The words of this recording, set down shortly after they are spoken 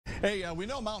Hey, we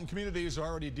know mountain communities are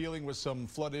already dealing with some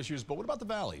flood issues, but what about the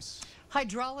valleys?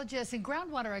 Hydrologists and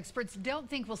groundwater experts don't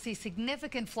think we'll see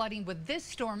significant flooding with this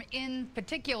storm in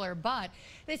particular, but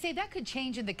they say that could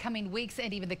change in the coming weeks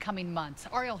and even the coming months.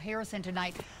 Ariel Harrison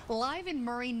tonight, live in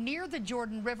Murray near the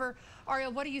Jordan River.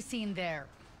 Ariel, what are you seeing there?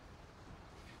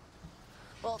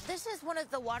 Well, this is one of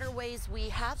the waterways we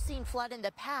have seen flood in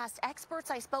the past.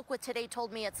 Experts I spoke with today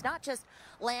told me it's not just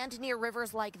land near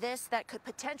rivers like this that could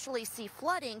potentially see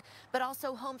flooding, but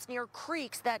also homes near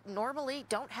creeks that normally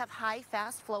don't have high,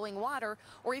 fast-flowing water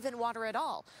or even water at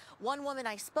all. One woman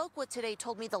I spoke with today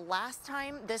told me the last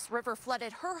time this river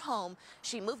flooded her home,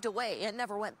 she moved away and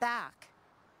never went back.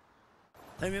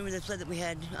 I remember the flood that we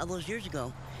had all those years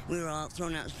ago. We were all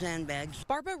throwing out sandbags.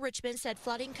 Barbara Richmond said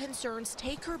flooding concerns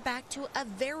take her back to a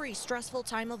very stressful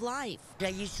time of life. I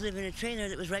used to live in a trailer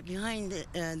that was right behind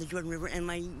the Jordan River, and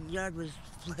my yard was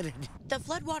flooded. The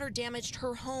floodwater damaged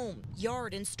her home,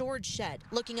 yard, and storage shed.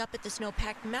 Looking up at the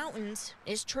snow-packed mountains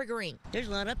is triggering. There's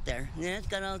a lot up there. Yeah, it's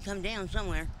got to all come down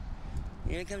somewhere.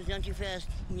 Yeah, it comes down too fast.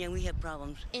 Yeah, we have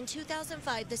problems. In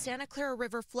 2005, the Santa Clara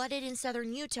River flooded in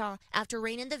southern Utah after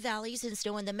rain in the valleys and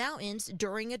snow in the mountains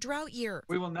during a drought year.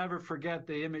 We will never forget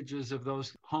the images of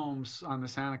those homes on the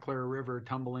Santa Clara River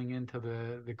tumbling into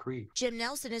the creek. Jim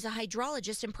Nelson is a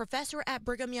hydrologist and professor at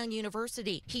Brigham Young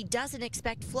University. He doesn't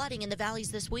expect flooding in the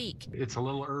valleys this week. It's a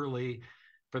little early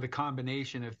for the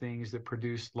combination of things that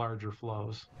produce larger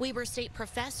flows. Weber State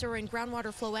professor and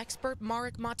groundwater flow expert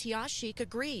Marek Matiashik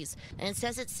agrees and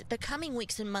says it's the coming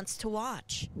weeks and months to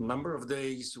watch. Number of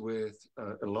days with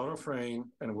a lot of rain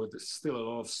and with still a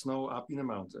lot of snow up in the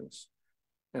mountains.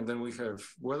 And then we have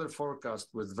weather forecast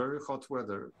with very hot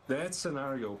weather. That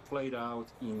scenario played out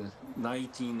in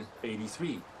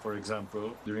 1983, for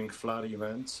example, during flood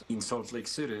events in Salt Lake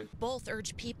City. Both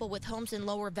urge people with homes in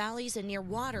lower valleys and near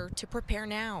water to prepare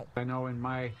now. I know in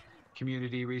my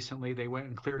community recently, they went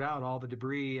and cleared out all the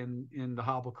debris in the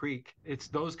Hobble Creek. It's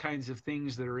those kinds of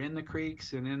things that are in the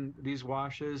creeks and in these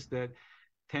washes that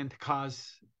tend to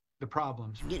cause the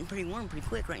problems. It's getting pretty warm pretty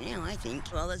quick right now, I think.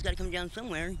 Well, that's got to come down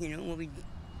somewhere, you know. We'll be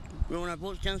rowing our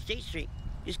boats down State Street,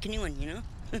 just canoeing, you know.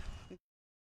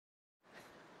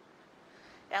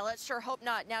 Yeah, let's sure hope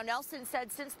not. Now, Nelson said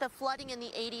since the flooding in the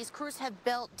 80s, crews have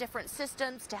built different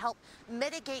systems to help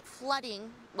mitigate flooding,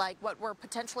 like what we're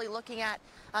potentially looking at.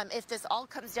 If this all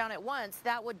comes down at once,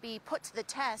 that would be put to the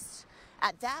test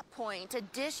at that point.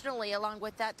 Additionally, along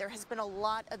with that, there has been a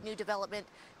lot of new development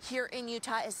here in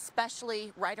Utah,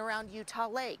 especially right around Utah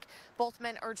Lake. Both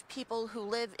men urge people who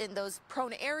live in those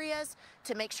prone areas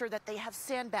to make sure that they have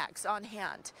sandbags on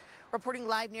hand. Reporting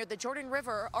live near the Jordan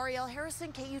River, Ariel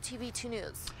Harrison, KUTV 2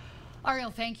 News.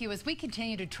 Ariel, thank you. As we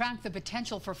continue to track the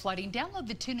potential for flooding, download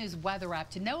the 2 News weather app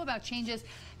to know about changes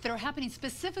that are happening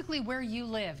specifically where you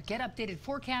live. Get updated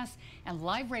forecasts and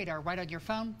live radar right on your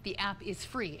phone. The app is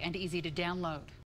free and easy to download.